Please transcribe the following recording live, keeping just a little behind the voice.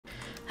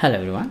Hello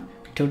everyone,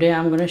 today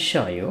I'm going to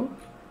show you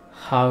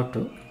how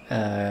to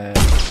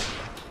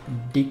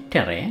dig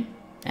terrain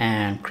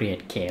and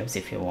create caves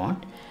if you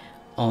want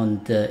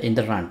in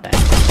the runtime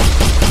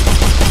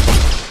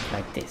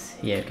like this.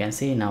 Here you can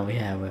see now we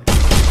have a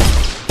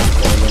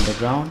hole in the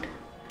ground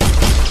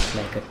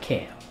like a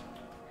cave,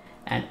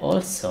 and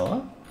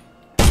also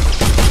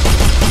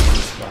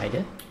this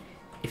spider.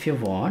 If you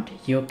want,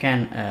 you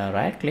can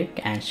right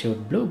click and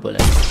shoot blue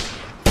bullets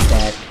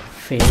that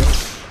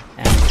fills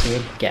and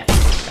create gaps,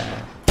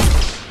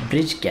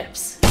 bridge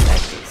gaps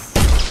like this.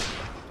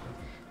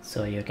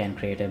 So you can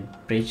create a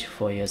bridge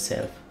for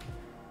yourself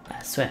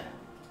as well.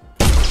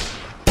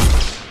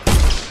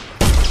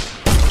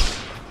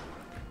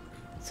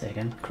 So you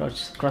can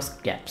cross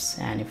gaps,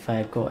 and if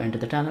I go into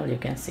the tunnel, you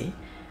can see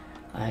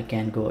I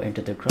can go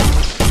into the ground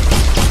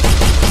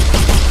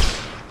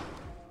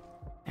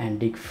and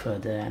dig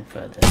further and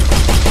further.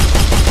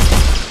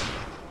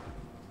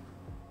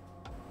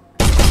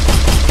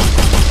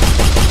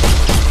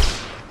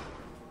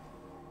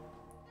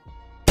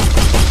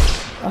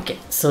 Okay,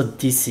 so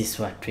this is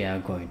what we are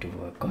going to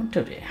work on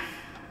today.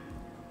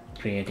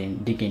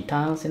 Digging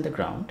tunnels in the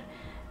ground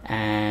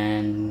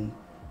and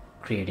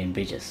creating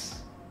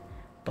bridges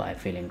by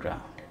filling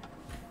ground.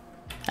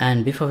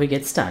 And before we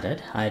get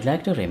started, I'd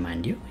like to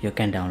remind you, you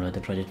can download the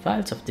project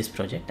files of this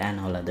project and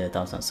all other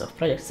thousands of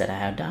projects that I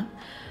have done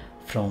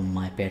from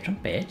my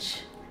Patreon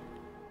page.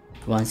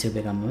 Once you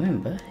become a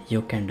member,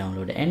 you can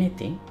download any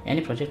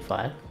project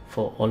file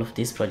for all of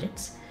these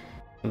projects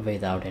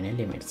without any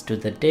limits. To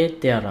the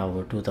date, there are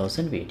over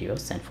 2000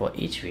 videos, and for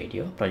each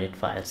video, project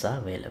files are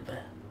available.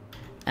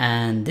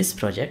 And this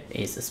project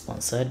is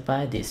sponsored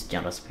by this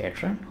generous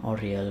patron,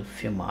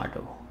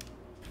 𝐒𝐻𝐿𝐵𝐿.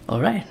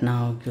 Alright,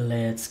 now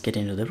let's get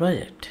into the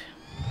project.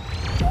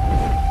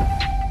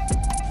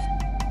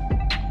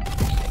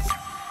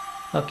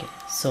 Okay,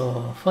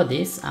 so for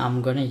this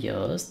I'm gonna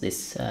use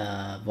this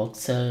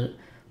voxel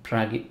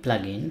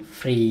plugin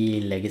free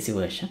legacy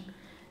version.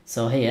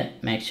 So here,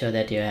 make sure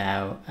that you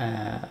have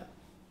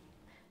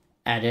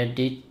added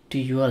it to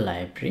your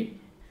library.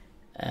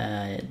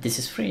 This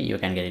is free, you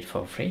can get it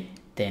for free.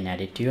 Then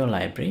add it to your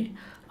library.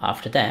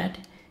 After that,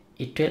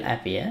 it will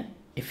appear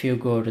if you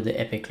go to the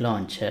Epic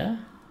launcher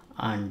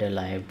under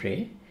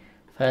library.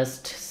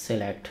 First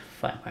select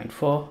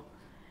 5.4,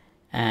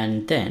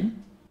 and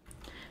then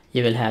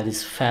you will have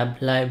this fab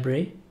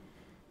library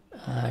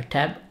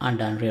tab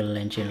under Unreal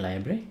Engine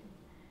library.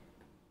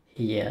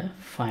 Here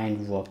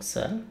find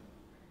voxel,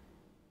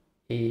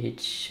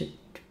 it should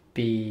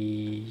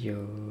be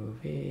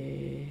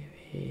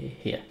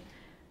here,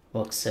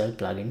 voxel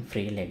plugin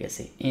free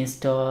legacy.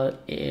 Install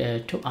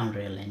to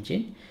Unreal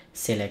Engine,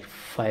 select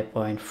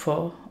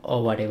 5.4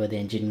 or whatever the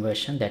engine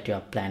version that you are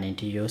planning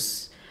to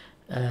use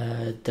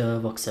the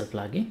voxel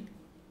plugin.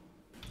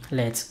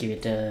 Let's give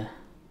it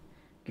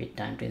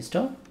time to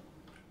install.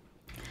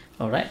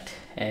 Alright,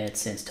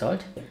 it's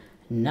installed.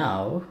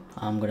 Now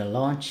I'm gonna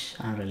launch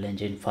Unreal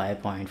Engine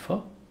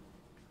 5.4.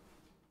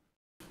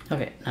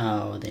 Okay,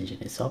 now the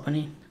engine is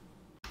opening.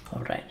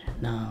 Alright,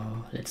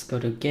 now let's go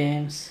to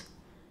games,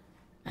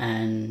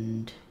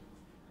 and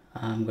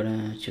I'm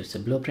gonna choose the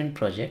blueprint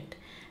project,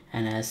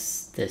 and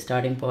as the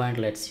starting point,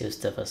 let's use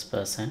the first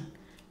person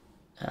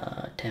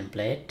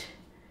template.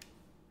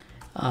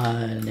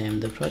 I'll name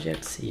the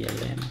project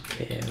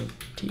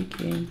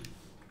𝐶LM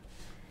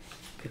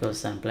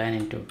because I'm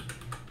planning to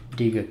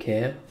dig a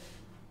cave.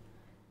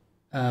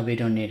 We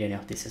don't need any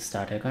of this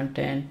starter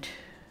content,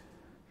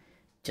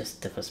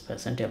 just the first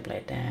person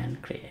template,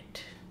 and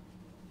create.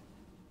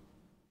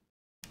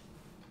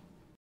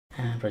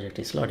 And project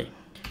is loading.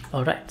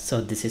 Alright, so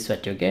this is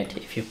what you get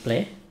if you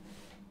play.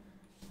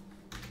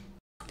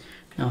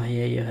 Now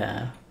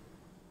here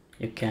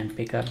you can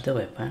pick up the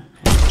weapon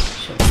and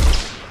show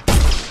it.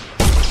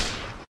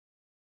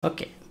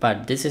 Okay,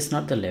 but this is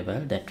not the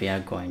level that we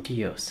are going to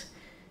use.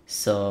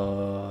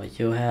 So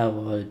you have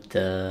all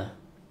the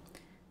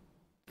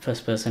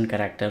first person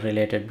character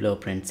related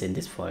blueprints in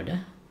this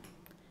folder.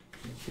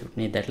 You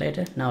need that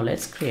later. Now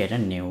let's create a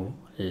new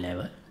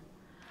level.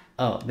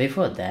 Oh,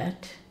 before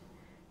that,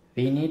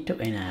 we need to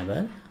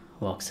enable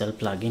voxel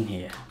plugin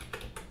here,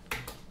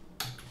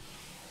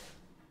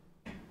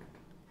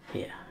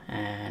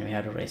 and we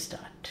have to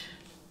restart.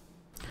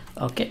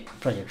 Okay,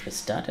 project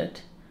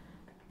restarted,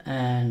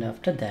 and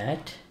after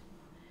that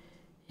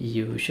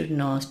you should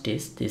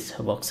notice this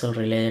voxel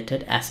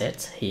related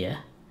assets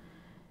here,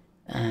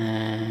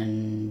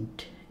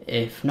 and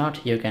if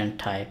not, you can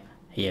type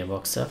here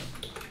voxel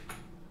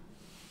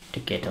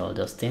to get all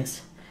those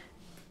things.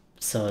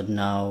 So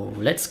now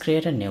let's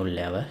create a new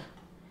level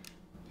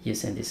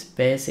using this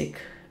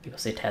basic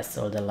because it has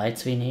all the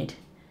lights we need.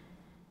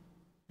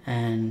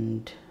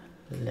 And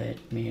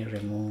let me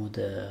remove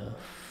the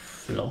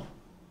flow,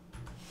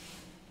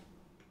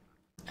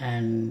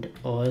 and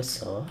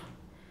also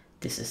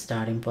this is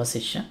starting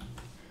position,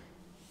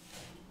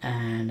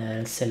 and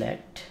I'll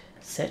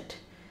set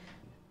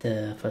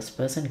the first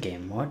person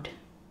game mode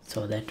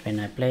so that when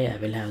I play I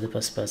will have the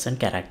first person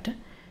character.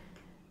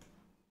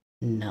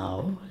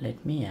 Now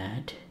let me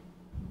add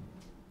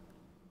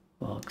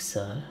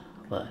voxel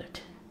world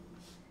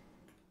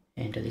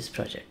into this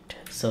project.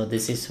 So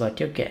this is what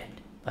you get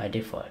by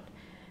default.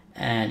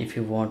 And if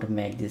you want to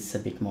make this a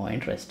bit more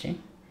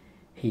interesting,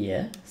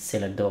 here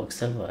select the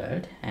voxel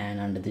world, and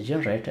under the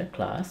generator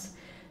class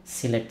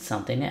select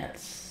something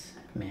else,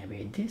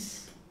 maybe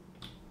this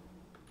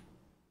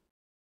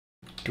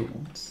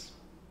tunes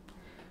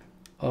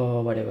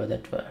or whatever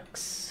that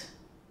works.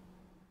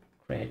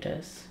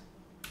 Creators,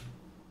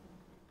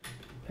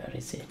 where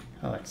is it?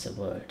 Oh, it's a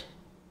word.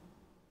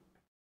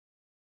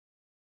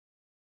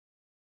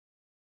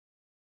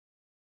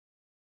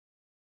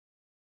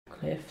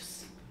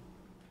 Cliffs.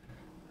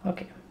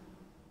 Okay,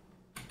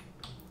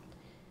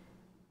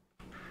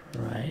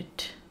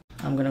 right,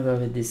 I'm gonna go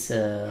with this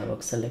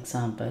voxel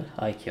example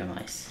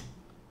𝐂𝐴,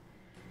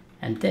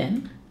 and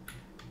then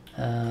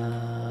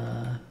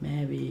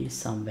maybe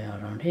somewhere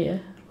around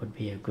here would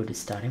be a good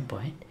starting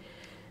point.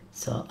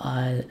 So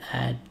I'll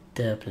add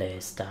the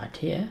place start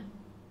here,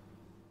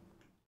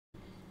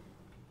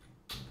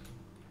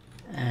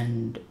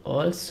 and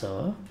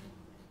also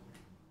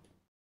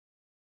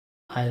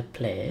I'll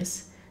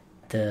place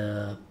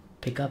the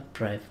pickup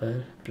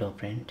rifle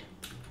blueprint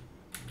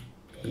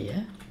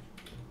here.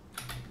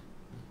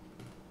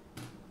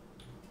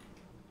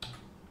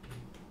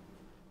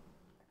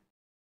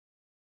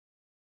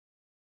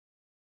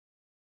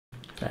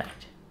 Right,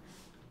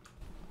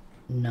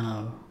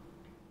 now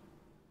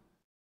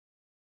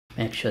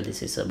make sure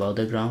this is above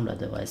the ground,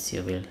 otherwise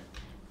you will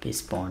be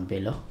spawned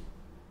below.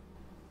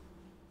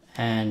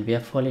 And we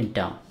are falling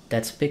down.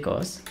 That's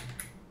because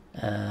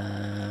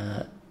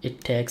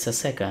it takes a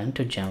second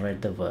to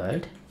generate the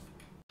world.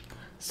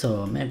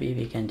 So maybe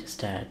we can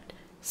just add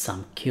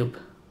some cube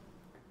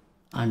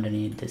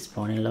underneath the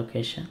spawning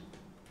location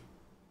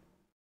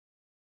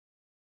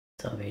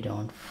so we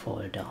don't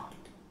fall down.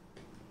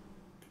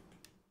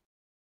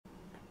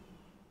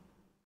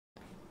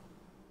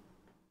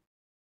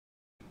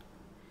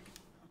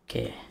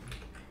 Okay,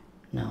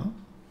 now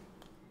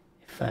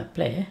if I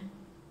play,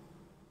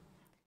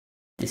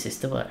 this is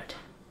the world,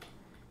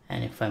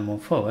 and if I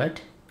move forward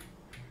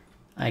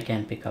I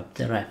can pick up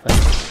the rifle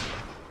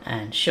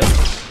and shoot.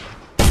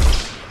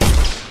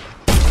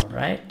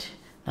 Alright,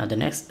 now the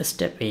next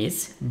step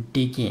is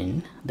dig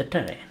in the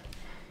terrain.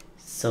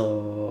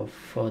 So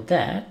for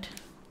that,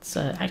 it's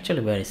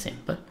actually very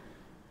simple.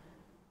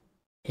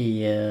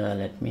 Here,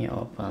 let me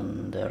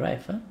open the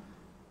rifle.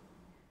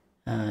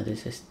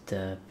 This is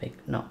the big,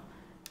 no,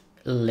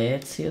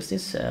 let's use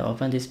this,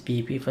 open this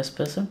PP first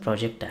person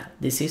projectile.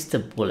 This is the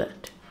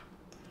bullet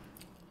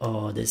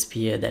or the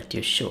spear that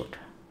you shoot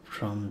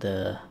from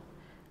the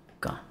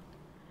gun.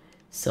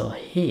 So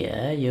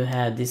here you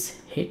have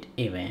this hit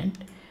event,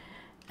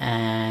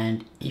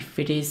 and if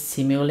it is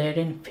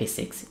simulating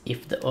physics,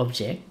 if the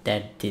object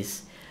that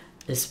this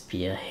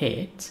spear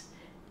hits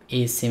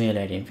is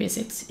simulating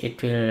physics,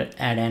 it will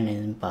add an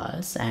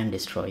impulse and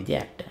destroy the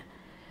actor.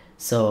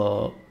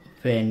 So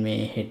when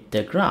we hit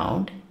the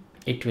ground,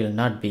 it will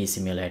not be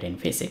simulating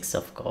physics,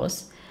 of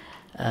course.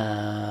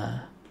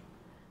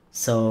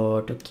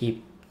 So to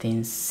keep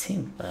things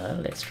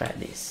simple, let's try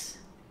this.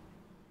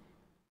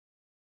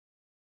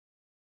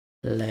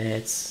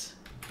 Let's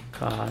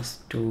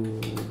cast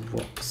to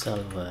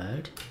voxel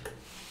world.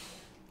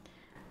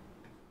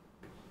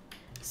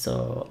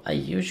 So I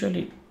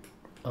usually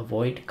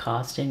avoid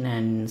casting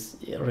and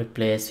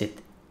replace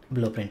with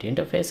blueprint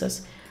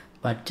interfaces,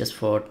 but just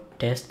for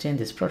testing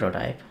this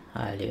prototype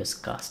I'll use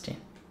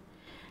casting.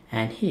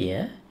 And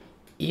here,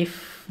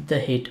 if the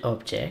hit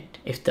object,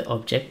 if the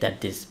object that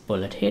this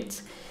bullet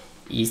hits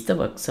is the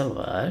voxel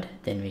world,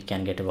 then we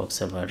can get a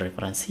voxel world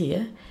reference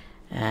here,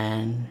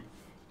 and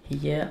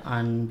here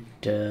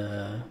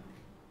under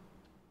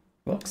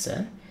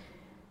voxel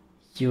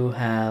you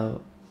have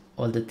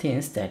all the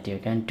things that you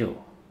can do.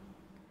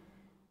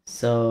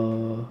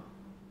 So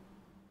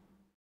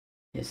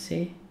you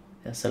see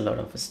there's a lot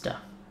of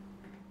stuff,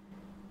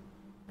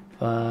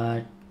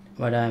 but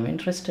what I'm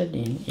interested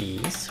in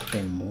is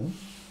remove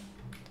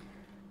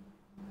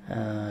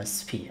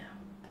sphere.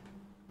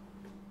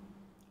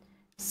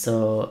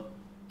 So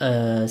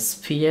a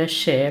sphere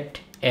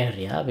shaped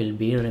area will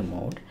be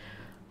removed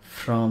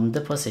from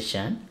the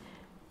position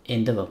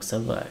in the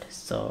voxel world.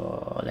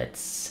 So let's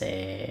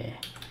say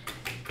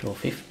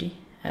 250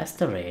 as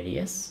the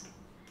radius,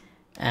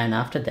 and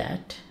after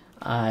that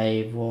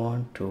I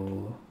want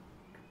to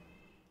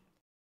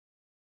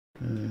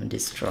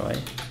destroy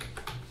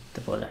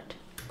the bullet.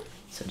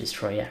 So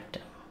destroy actor,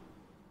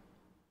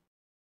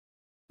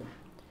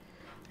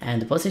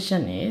 and the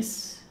position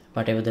is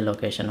whatever the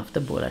location of the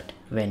bullet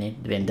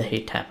when the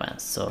hit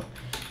happens. So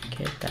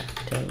get that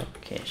the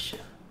location.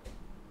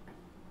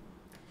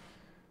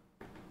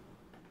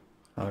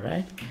 All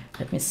right,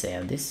 let me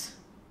save this.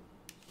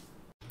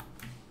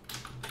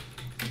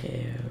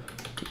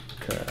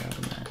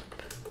 Map.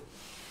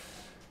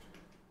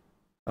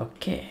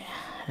 Okay,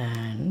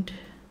 and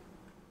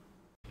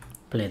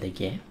play the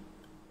game.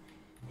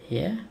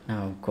 Here,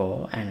 now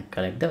go and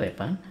collect the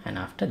weapon, and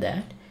after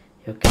that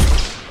you can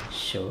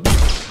shoot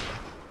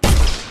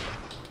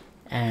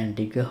and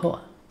dig a hole.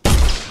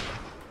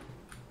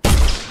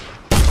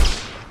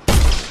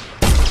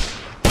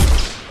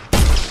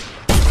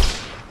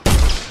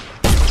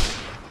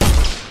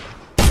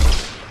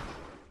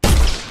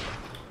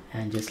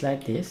 and just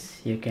like this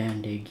you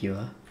can dig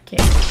your cave.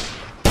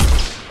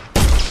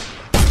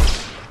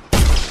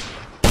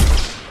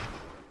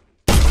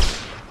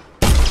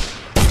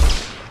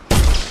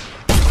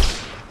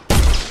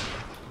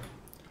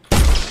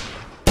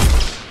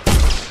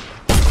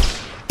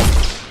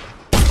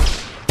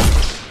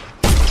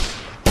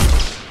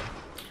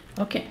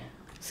 Okay,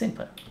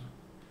 simple.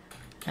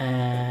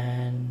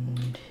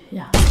 And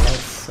yeah,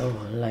 that's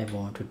all I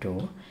want to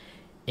do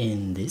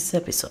in this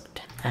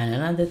episode. And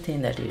another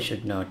thing that you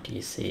should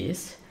notice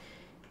is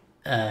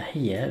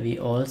here we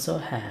also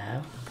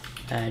have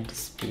add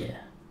sphere.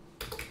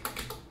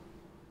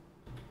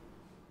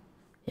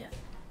 Yeah,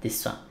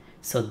 this one.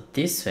 So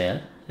this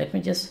will, let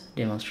me just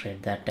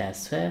demonstrate that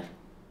as well.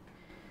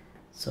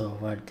 So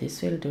what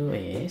this will do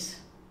is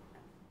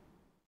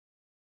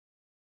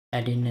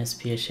add in a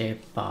sphere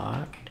shape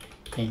part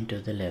into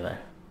the level.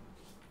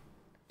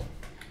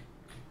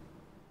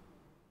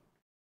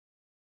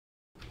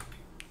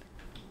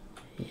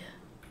 Yeah,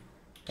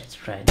 let's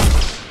try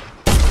this.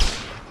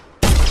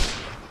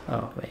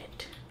 Oh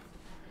wait,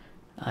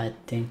 I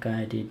think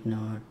I did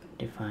not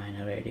define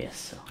a radius,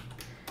 so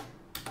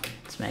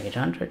let's make it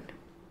 100.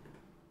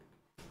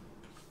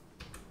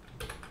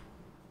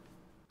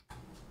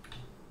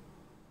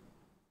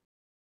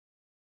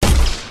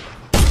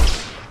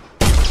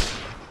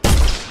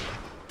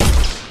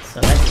 So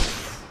like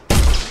this,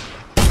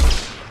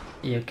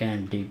 you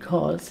can dig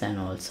holes and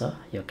also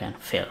you can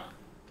fill.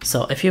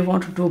 So if you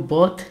want to do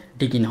both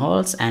digging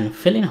holes and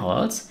filling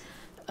holes,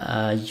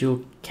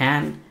 you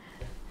can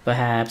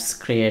perhaps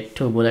create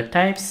two bullet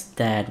types,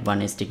 that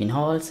one is digging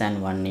holes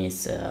and one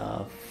is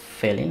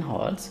filling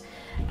holes,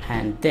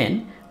 and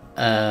then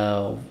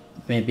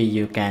maybe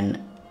you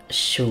can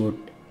shoot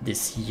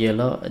this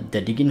yellow, the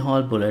digging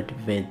hole bullet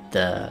with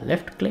the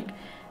left click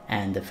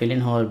and the filling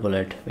hole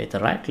bullet with the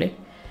right click,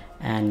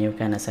 and you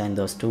can assign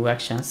those two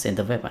actions in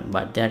the weapon,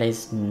 but that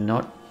is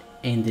not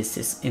in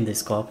the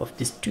scope of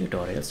this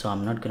tutorial, so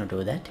I'm not gonna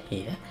do that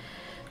here.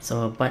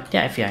 So but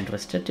yeah, if you're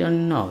interested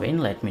in knowing,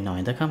 let me know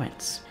in the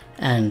comments.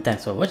 And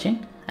thanks for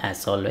watching.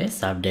 As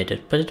always,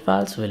 updated project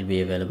files will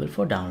be available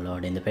for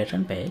download in the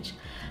Patreon page.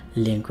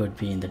 Link would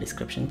be in the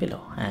description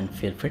below, and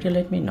feel free to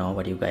let me know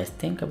what you guys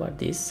think about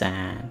this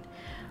and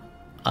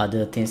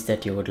other things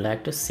that you would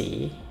like to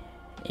see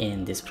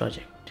in this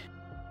project.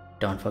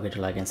 Don't forget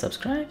to like and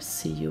subscribe.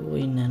 See you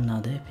in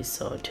another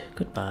episode.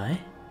 Goodbye.